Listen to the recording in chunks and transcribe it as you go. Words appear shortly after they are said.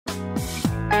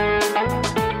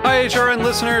HRN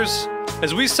listeners.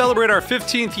 As we celebrate our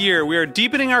 15th year, we are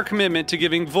deepening our commitment to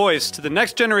giving voice to the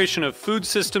next generation of food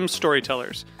systems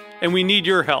storytellers, and we need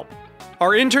your help.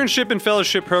 Our internship and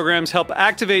fellowship programs help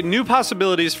activate new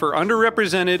possibilities for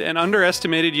underrepresented and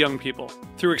underestimated young people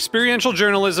through experiential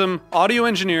journalism, audio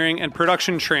engineering, and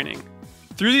production training.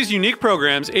 Through these unique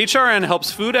programs, HRN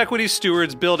helps food equity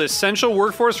stewards build essential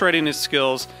workforce readiness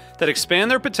skills that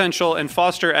expand their potential and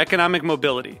foster economic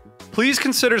mobility. Please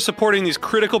consider supporting these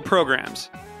critical programs.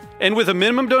 And with a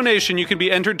minimum donation, you can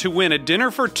be entered to win a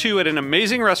dinner for two at an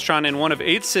amazing restaurant in one of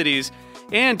 8 cities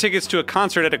and tickets to a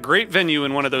concert at a great venue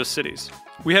in one of those cities.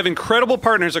 We have incredible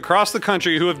partners across the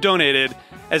country who have donated,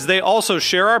 as they also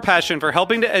share our passion for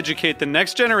helping to educate the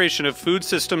next generation of food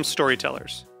systems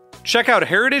storytellers. Check out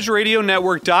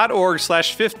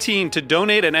heritageradionetwork.org/15 to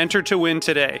donate and enter to win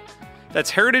today.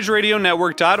 That's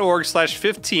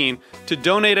heritageradionetwork.org/15 to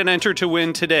donate and enter to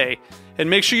win today. And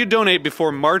make sure you donate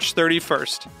before March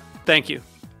 31st. Thank you.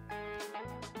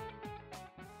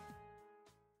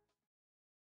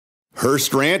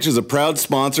 Hearst Ranch is a proud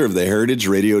sponsor of the Heritage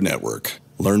Radio Network.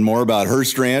 Learn more about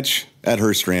Hearst Ranch at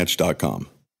HearstRanch.com.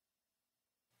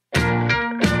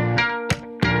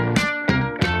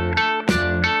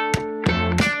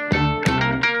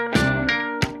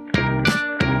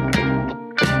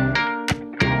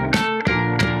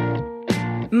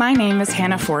 My name is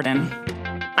Hannah Forden.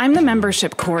 I'm the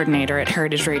membership coordinator at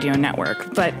Heritage Radio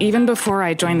Network, but even before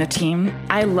I joined the team,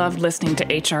 I loved listening to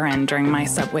HRN during my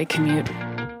subway commute.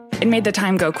 It made the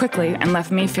time go quickly and left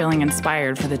me feeling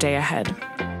inspired for the day ahead.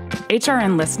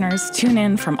 HRN listeners tune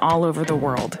in from all over the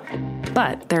world,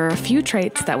 but there are a few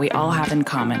traits that we all have in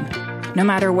common, no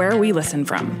matter where we listen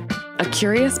from. A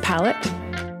curious palate,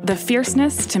 the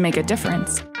fierceness to make a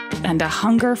difference, and a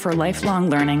hunger for lifelong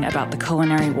learning about the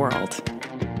culinary world.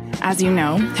 As you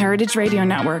know, Heritage Radio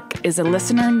Network is a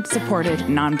listener-supported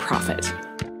nonprofit.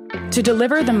 To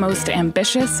deliver the most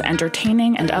ambitious,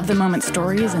 entertaining, and of-the-moment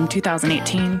stories in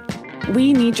 2018,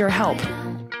 we need your help.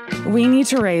 We need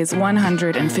to raise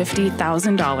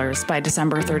 $150,000 by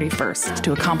December 31st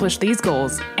to accomplish these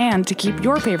goals and to keep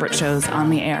your favorite shows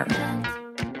on the air.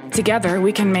 Together,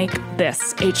 we can make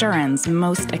this HRN's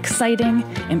most exciting,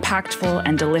 impactful,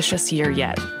 and delicious year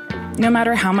yet. No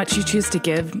matter how much you choose to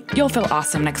give, you'll feel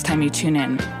awesome next time you tune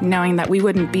in, knowing that we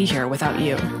wouldn't be here without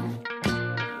you.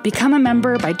 Become a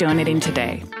member by donating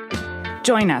today.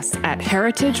 Join us at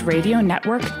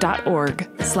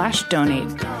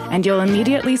heritageradionetwork.org/donate, and you'll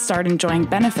immediately start enjoying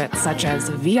benefits such as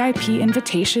VIP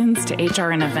invitations to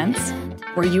HRN events,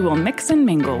 where you will mix and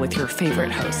mingle with your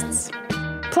favorite hosts.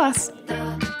 Plus,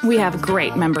 we have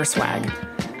great member swag.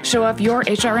 Show off your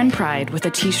HRN pride with a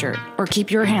t-shirt, or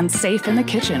keep your hands safe in the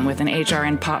kitchen with an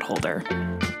HRN pot holder.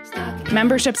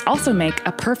 Memberships also make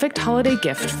a perfect holiday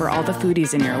gift for all the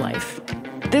foodies in your life.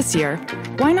 This year,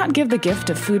 why not give the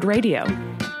gift of food radio?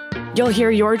 You'll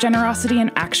hear your generosity in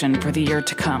action for the year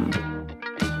to come.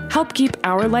 Help keep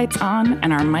our lights on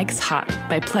and our mics hot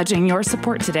by pledging your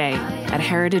support today at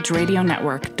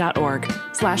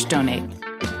heritageradionetwork.org/donate.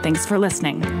 Thanks for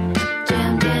listening.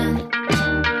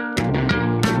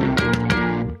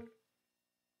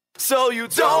 So you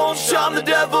don't shun the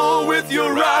devil with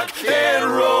your rock and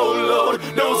roll load.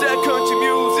 Knows that country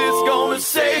music's gonna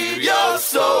save your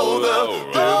soul. The devil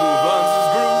runs his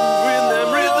groove in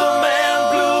them rhythm and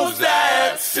blues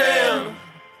that sound.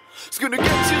 It's gonna get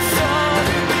you some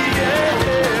in the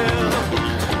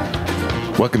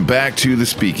end. Welcome back to the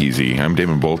Speakeasy. I'm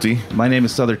Damon Bolte. My name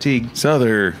is Souther Teague.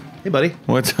 Souther. Hey, buddy.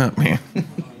 What's up, man?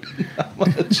 Not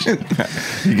much.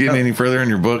 You getting any further in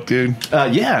your book, dude?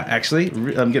 Yeah, actually,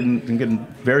 I'm getting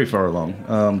very far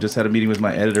along. Just had a meeting with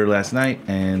my editor last night,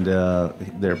 and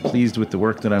they're pleased with the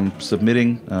work that I'm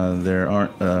submitting. There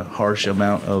aren't a harsh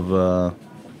amount of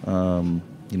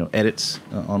edits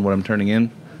on what I'm turning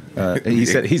in. He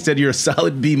said you're a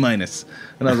solid B-, and I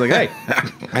was like,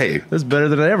 hey, that's better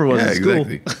than I ever was in school.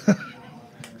 Exactly.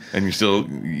 And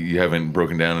you haven't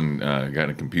broken down and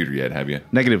gotten a computer yet, have you?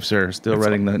 Negative, sir. Still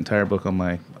writing the entire book on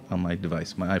my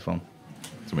device, my iPhone.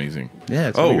 It's amazing. Yeah,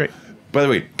 it's really great. By the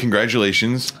way,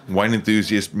 congratulations, Wine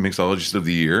Enthusiast Mixologist of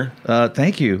the Year.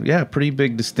 Thank you. Yeah, pretty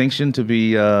big distinction to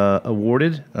be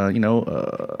awarded.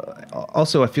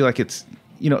 Also, I feel like it's,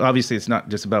 obviously it's not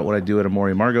just about what I do at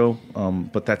Amore Margot,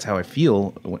 but that's how I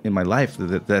feel in my life.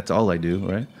 That's all I do,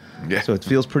 right? Yeah. So it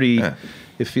feels pretty. Yeah.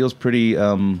 It feels pretty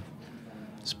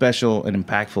special and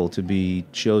impactful to be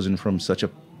chosen from such a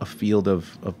field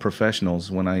of professionals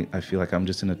when I feel like I'm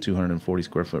just in a 240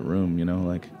 square foot room.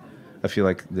 Like I feel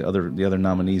like the other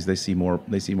nominees, they see more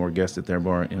guests at their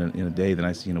bar in a day than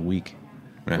I see in a week,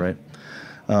 right?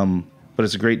 But but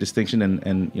it's a great distinction,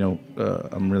 and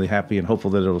I'm really happy and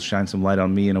hopeful that it'll shine some light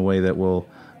on me in a way that will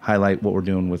highlight what we're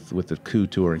doing with the Coup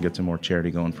tour and get some more charity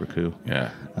going for Coup.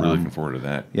 Yeah, really looking forward to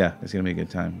that. Yeah, it's going to be a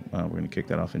good time. We're going to kick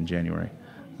that off in January.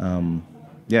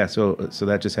 So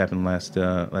that just happened last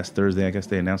Thursday. I guess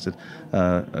they announced it.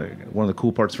 One of the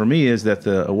cool parts for me is that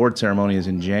the award ceremony is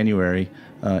in January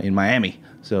in Miami.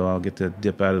 So I'll get to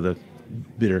dip out of the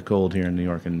bitter cold here in New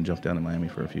York and jump down to Miami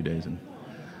for a few days and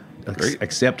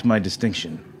accept my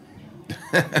distinction.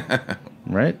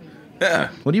 Right? Yeah.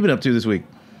 What have you been up to this week?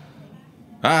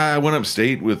 I went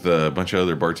upstate with a bunch of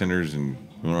other bartenders and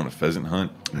went on a pheasant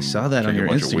hunt. I saw that on your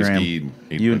Instagram.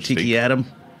 You and Tiki Adam?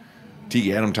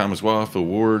 Tiki Adam, Thomas Waugh, Phil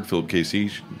Ward, Philip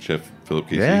KC, Chef Philip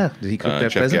KC. Yeah, did he cook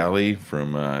that Chef pheasant? Galley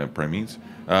from Prime Meats.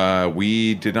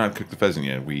 We did not cook the pheasant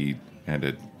yet. We had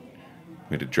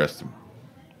to dress them.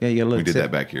 Yeah, you gotta let we it did sit.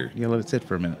 that back here. You gotta let it sit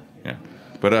for a minute. Yeah,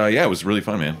 but it was really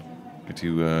fun, man. Get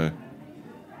to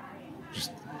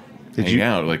just hang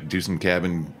out, like do some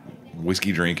cabin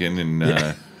whiskey drinking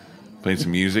and playing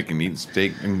some music and eating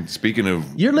steak. And speaking of,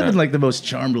 you're living like the most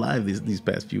charmed life these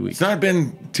past few weeks. It's not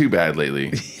been too bad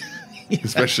lately,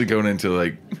 especially going into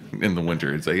like in the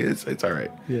winter. It's like it's all right.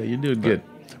 Yeah, you're doing good.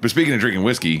 But speaking of drinking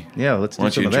whiskey, yeah, let's do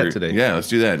some of that today. Yeah, let's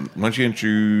do that. Why don't you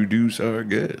introduce our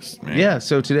guest, man? Yeah,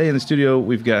 so today in the studio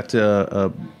we've got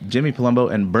Jimmy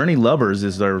Palumbo, and Bernie Lubbers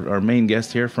is our main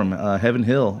guest here from Heaven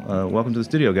Hill. Welcome to the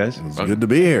studio, guys. It's good to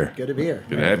be here. Good to be here.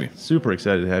 Good to have you. Super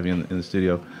excited to have you in the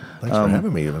studio. Thanks for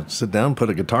having me. Sit down,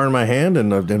 put a guitar in my hand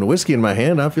and a whiskey in my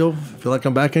hand. I feel like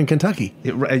I'm back in Kentucky.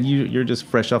 You're just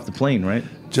fresh off the plane, right?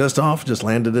 Just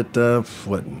landed at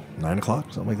 9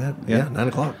 o'clock, something like that. Yeah, 9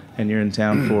 o'clock. And you're in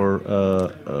town for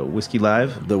Whiskey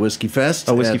Live, the Whiskey Fest.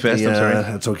 Oh, Whiskey Fest. I'm sorry.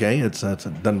 That's okay. It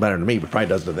doesn't matter to me, but probably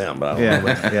does to them. But I don't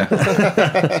know.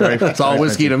 Yeah. Sorry, it's all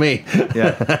whiskey to me.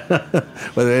 Yeah.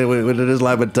 But it is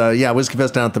live. But Whiskey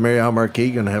Fest down at the Marriott Marquis.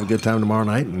 Going to have a good time tomorrow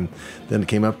night, and then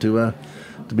came up to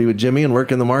be with Jimmy and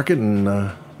work in the market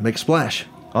and make a splash.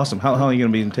 Awesome. How long are you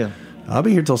going to be in town? I'll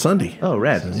be here till Sunday. Oh,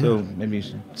 rad. So maybe you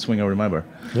should swing over to my bar.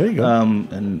 There you go.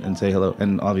 And say hello.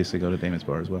 And obviously go to Damon's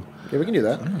bar as well. Yeah, we can do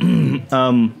that.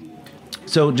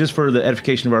 So just for the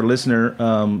edification of our listener,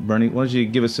 Bernie, why don't you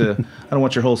give us I don't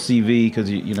want your whole CV because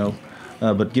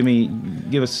but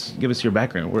give us your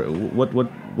background.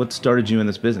 What started you in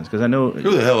this business? Because I know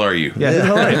who the hell are you? Yeah, who the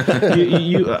hell are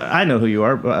you? I know who you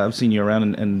are. I've seen you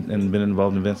around and been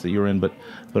involved in events that you were in, but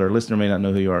our listener may not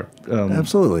know who you are.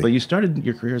 Absolutely. But you started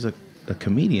your career as a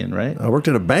comedian, right? I worked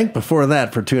at a bank before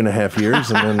that for 2.5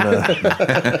 years, and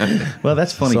then well,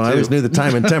 that's funny. So too. I always knew the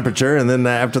time and temperature, and then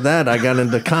after that, I got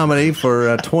into comedy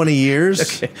for 20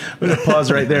 years. Okay. We're gonna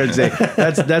pause right there and say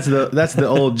that's the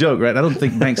old joke, right? I don't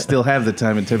think banks still have the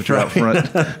time and temperature out front.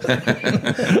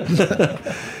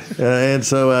 And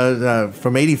so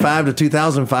from 85 to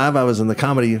 2005, I was in the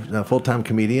comedy full-time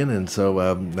comedian, and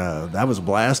so that was a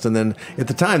blast. And then at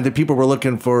the time, the people were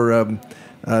looking for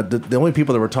the only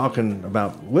people that were talking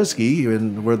about whiskey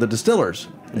were the distillers.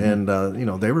 Mm-hmm.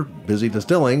 And they were busy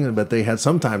distilling, but they had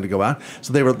some time to go out.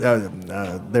 So they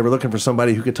were looking for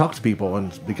somebody who could talk to people,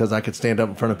 and because I could stand up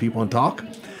in front of people and talk.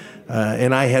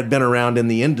 And I had been around in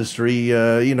the industry,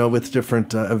 with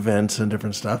different events and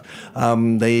different stuff.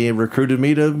 They recruited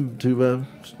me to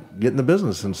get in the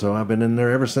business, and so I've been in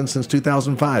there ever since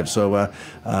 2005. So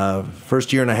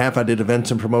first year and a half, I did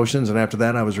events and promotions, and after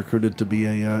that, I was recruited to be a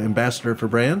ambassador for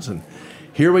brands, and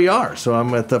here we are. So I'm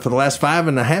for the last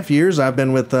 5.5 years, I've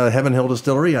been with Heaven Hill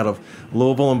Distillery out of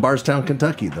Louisville and Bardstown,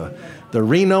 Kentucky, the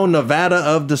Reno, Nevada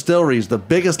of distilleries, the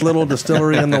biggest little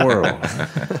distillery in the world.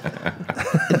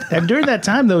 And during that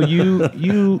time, though, you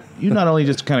not only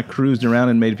just kind of cruised around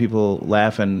and made people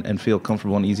laugh and feel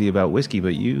comfortable and easy about whiskey,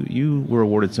 but you were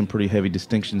awarded some pretty heavy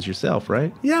distinctions yourself,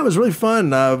 right? Yeah, it was really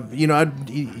fun.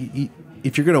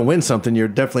 If you're going to win something, you're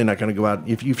definitely not going to go out.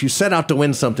 If you set out to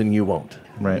win something, you won't.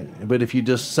 Right. But if you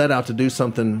just set out to do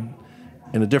something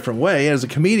in a different way, as a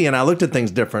comedian, I looked at things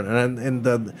different. And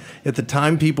at the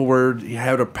time, people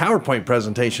had a PowerPoint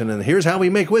presentation, and here's how we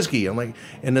make whiskey. I'm like,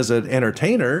 and as an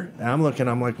entertainer, I'm like,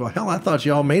 well, hell, I thought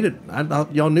y'all made it. I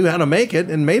thought y'all knew how to make it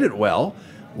and made it well.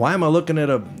 Why am I looking at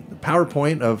a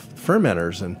PowerPoint of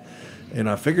fermenters? And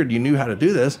I figured you knew how to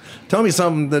do this. Tell me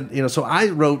something that, so I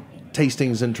wrote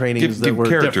tastings and trainings that were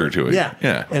character different. to it.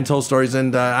 Yeah, and told stories.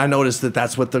 And I noticed that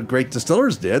that's what the great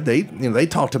distillers did. They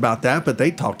talked about that, but they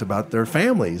talked about their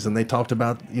families, and they talked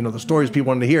about the stories people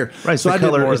wanted to hear. Right. So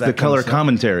it's the color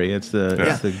commentary. It's the give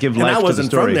life to the story. And I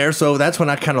wasn't from there, so that's when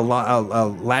I kind of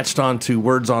latched on to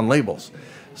words on labels.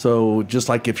 So just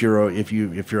like if you're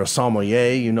a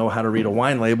sommelier, you know how to read a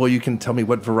wine label. You can tell me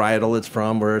what varietal it's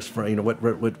from, where it's from. You know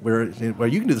where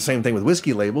you can do the same thing with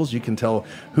whiskey labels. You can tell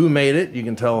who made it. You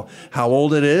can tell how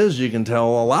old it is. You can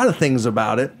tell a lot of things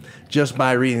about it just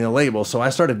by reading the label. So I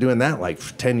started doing that like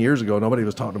 10 years ago. Nobody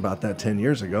was talking about that 10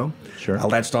 years ago. Sure. I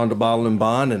latched on to Bottle and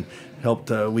Bond and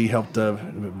we helped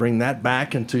bring that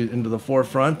back into the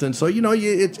forefront. And so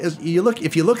if you look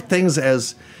at things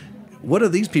as what are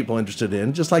these people interested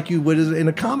in, just like you would in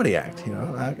a comedy act.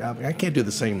 I can't do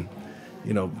the same,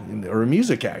 or a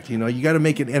music act. You got to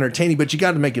make it entertaining, but you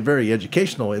got to make it very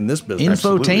educational in this business.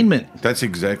 Infotainment. That's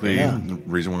exactly the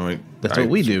reason why what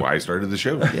we do. Why I started the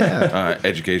show. Yeah,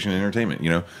 education and entertainment.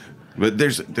 But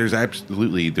there's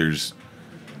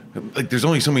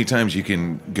only so many times you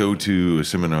can go to a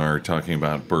seminar talking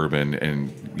about bourbon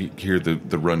and you hear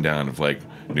the rundown of like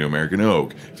New American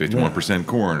Oak, 51%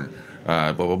 corn.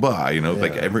 Blah blah blah. The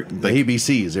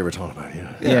ABCs they were talking about.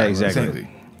 Yeah, exactly.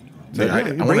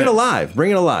 Bring it alive.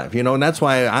 And that's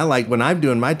why I like when I'm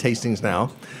doing my tastings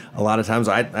now. A lot of times,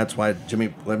 that's why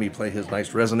Jimmy let me play his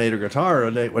nice resonator guitar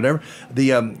or whatever.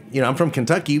 I'm from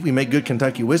Kentucky. We make good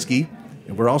Kentucky whiskey.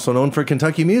 And we're also known for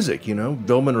Kentucky music.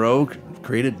 Bill Monroe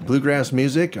created bluegrass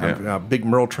music. I'm a big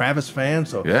Merle Travis fan.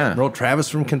 So Merle Travis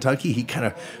from Kentucky, he kind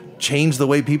of changed the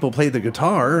way people play the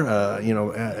guitar.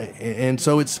 And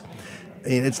so it's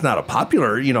not a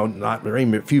popular, not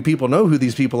very few people know who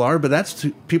these people are, but that's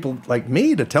to people like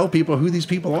me to tell people who these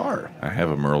people are. I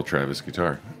have a Merle Travis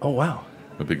guitar. Oh, wow.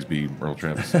 A Bigsby Merle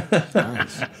Travis.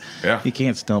 Nice. Yeah. You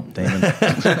can't stump Damon.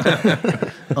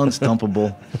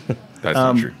 Unstumpable. That's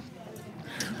not true.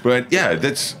 But yeah,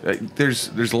 that's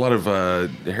there's a lot of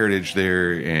heritage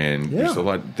there, and there's a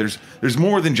lot. There's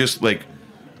more than just like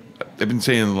I've been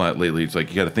saying a lot lately. It's like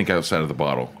you got to think outside of the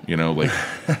bottle.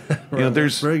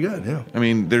 There's very good. Yeah. I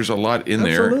mean, there's a lot in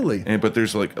there. Absolutely. But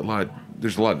there's like a lot.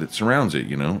 There's a lot that surrounds it.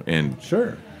 And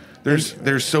sure.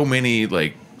 There's so many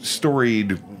like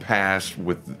storied past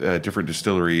with different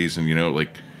distilleries, and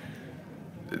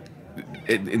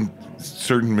in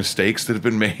certain mistakes that have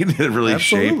been made that really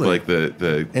shape like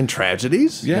the and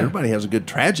tragedies. Yeah, everybody has a good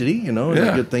tragedy. A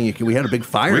good thing. We had a big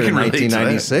fire in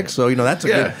 1996, so that's a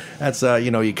good. That's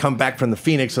you come back from the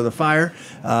phoenix of the fire.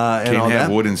 And can't all have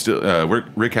that. wood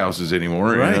and rick houses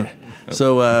anymore, right?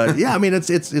 So I mean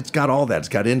it's got all that. It's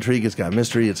got intrigue. It's got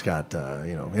mystery. It's got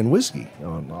and whiskey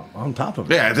on top of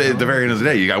it. Yeah, at the very end of the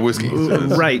day, you got whiskey,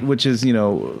 right? Which is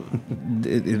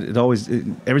it always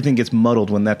everything gets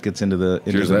muddled when that gets into the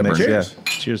mix. Cheers. Yeah,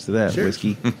 cheers to that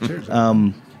whiskey. Cheers.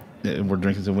 We're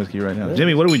drinking some whiskey right now.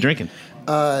 Jimmy, what are we drinking?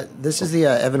 This is the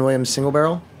Evan Williams Single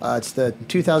Barrel. It's the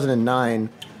 2009.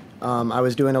 I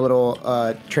was doing a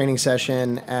little training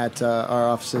session at our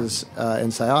offices in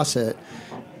Syosset.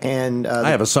 And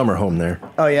I have a summer home there.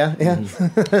 Oh yeah.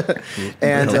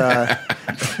 And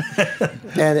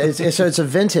it's a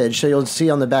vintage. So you'll see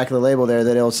on the back of the label there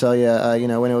that it'll tell you,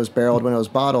 when it was barreled, when it was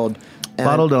bottled.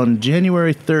 Bottled on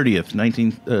January 30th,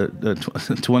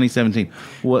 2017.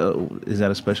 What, is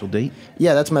that a special date?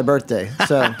 Yeah, that's my birthday.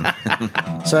 So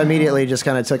I immediately just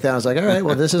kind of took that. I was like, all right,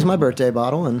 well, this is my birthday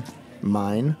bottle and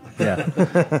mine. Yeah.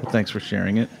 Well, thanks for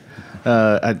sharing it.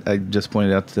 I just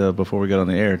pointed out before we got on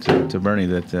the air to Bernie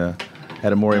that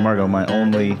at Amore Margot, my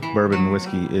only bourbon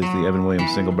whiskey is the Evan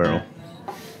Williams Single Barrel.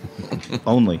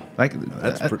 Only.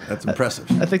 That's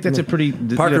impressive. I think that's a pretty.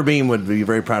 Parker Beam would be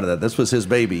very proud of that. This was his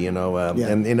baby, and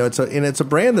it's a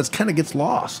brand that's kind of gets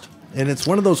lost. And it's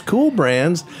one of those cool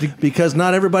brands because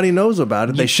not everybody knows about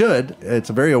it. They should. It's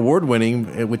a very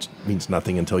award-winning, which means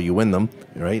nothing until you win them,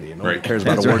 right? Nobody cares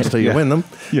about awards until you win them.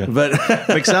 Yeah. But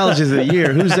mixologist of the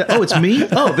year. Who's that? Oh, it's me?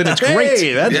 Oh, then it's great.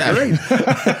 Hey, that's great.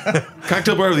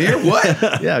 Cocktail bar of the year?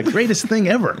 What? Yeah, greatest thing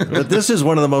ever. But this is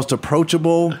one of the most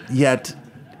approachable yet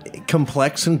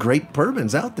complex and great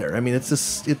bourbons out there. I mean, it's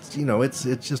just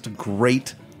a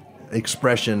great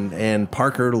expression, and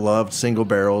Parker loved single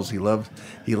barrels. He loved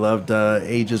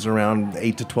ages around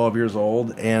 8 to 12 years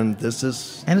old, and this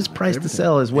is it's priced to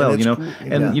sell as well.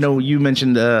 You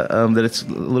mentioned that it's a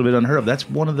little bit unheard of. That's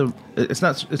one of the. It's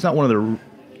not one of the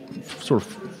sort of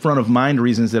front of mind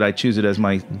reasons that I choose it as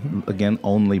my again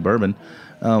only bourbon,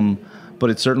 but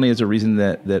it certainly is a reason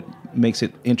that makes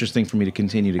it interesting for me to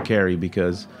continue to carry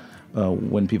because.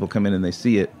 When people come in and they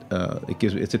see it,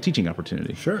 it's a teaching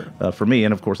opportunity. Sure. For me,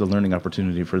 and of course a learning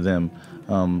opportunity for them.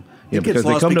 It gets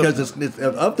lost because it's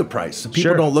of the price.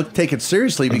 People don't take it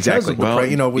seriously because of the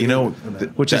price.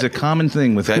 Which is a common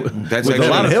thing with that's with a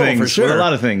lot of things. For sure. With a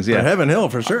lot of things, yeah. Heaven Hill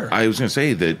for sure. I was going to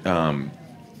say that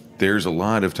there's a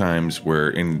lot of times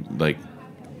where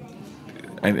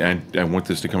I want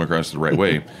this to come across the right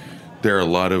way. There are a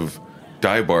lot of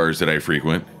dive bars that I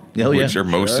frequent, which are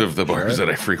most of the bars that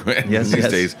I frequent these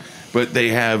days. But they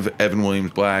have Evan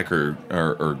Williams Black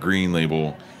or Green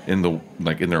label in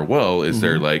their well is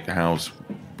their like house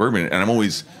bourbon, and I'm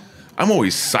always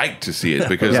psyched to see it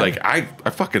because like I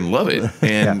fucking love it,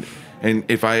 and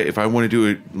if I want to do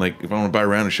it, like if I want to buy a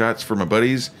round of shots for my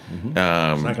buddies, it's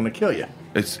not going to kill you.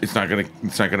 It's not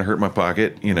gonna hurt my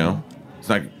pocket, you know. It's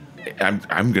not.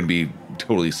 I'm gonna be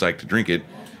totally psyched to drink it.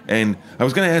 And I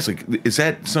was gonna ask, like, is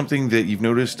that something that you've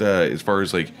noticed as far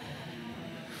as the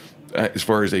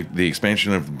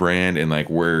expansion of the brand and like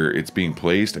where it's being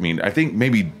placed? I mean, I think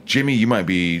maybe Jimmy, you might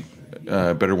be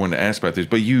a better one to ask about this,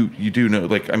 but you do know,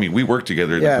 like, I mean, we worked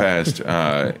together in the past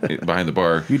behind the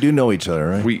bar. You do know each other,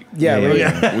 right? We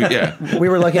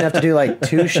were lucky enough to do like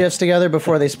 2 shifts together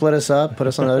before they split us up, put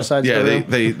us on the other side. Yeah,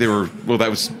 they were. Well,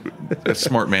 that's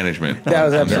smart management. That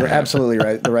was absolutely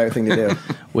right, the right thing to do.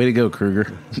 Way to go,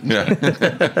 Kruger. Yeah.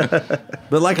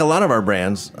 But like a lot of our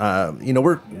brands,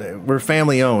 we're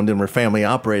family owned and we're family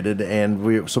operated, and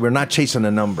we're not chasing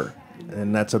a number.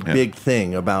 And that's a big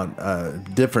thing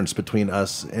about difference between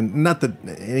us and not that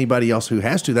anybody else who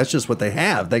has to. That's just what they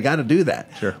have. They got to do that.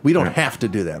 Sure. We don't have to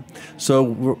do that. So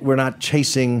we're not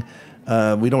chasing.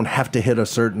 We don't have to hit a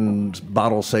certain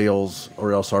bottle sales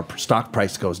or else our stock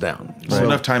price goes down. Right. So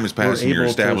enough time has passed and you're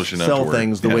established enough to sell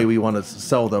things the way we want to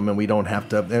sell them, and we don't have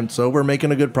to. And so we're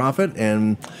making a good profit.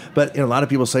 But a lot of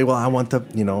people say, well, I want the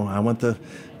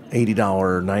 $80,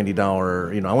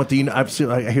 $90, I want the.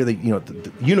 I hear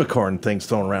the unicorn things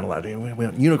thrown around a lot. We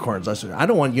want unicorns. I said, I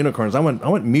don't want unicorns. I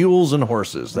want mules and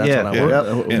horses. That's what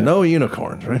I want. No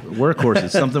unicorns, right? Workhorses,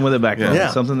 something with a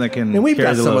backbone, something that can. And we've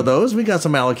got some load. of those. We got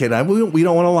some allocated. We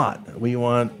don't want a lot. We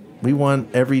want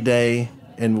everyday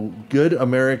and good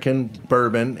American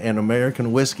bourbon and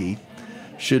American whiskey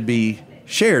should be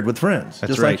shared with friends.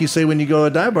 That's Just right. like you say when you go to a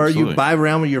dive bar, Absolutely. you buy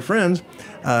around with your friends.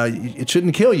 It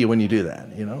shouldn't kill you when you do that,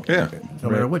 Yeah. No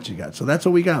matter what you got. So that's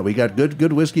what we got. We got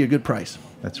good whiskey, a good price.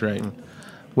 That's right.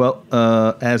 Well,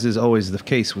 as is always the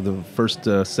case with the first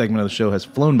segment of the show has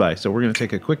flown by, so we're going to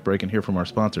take a quick break and hear from our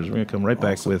sponsors. We're going to come right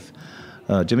back with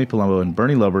Jimmy Palumbo and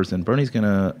Bernie Lubbers, and Bernie's going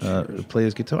to play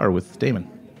his guitar with Damon.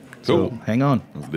 So Cool. hang on.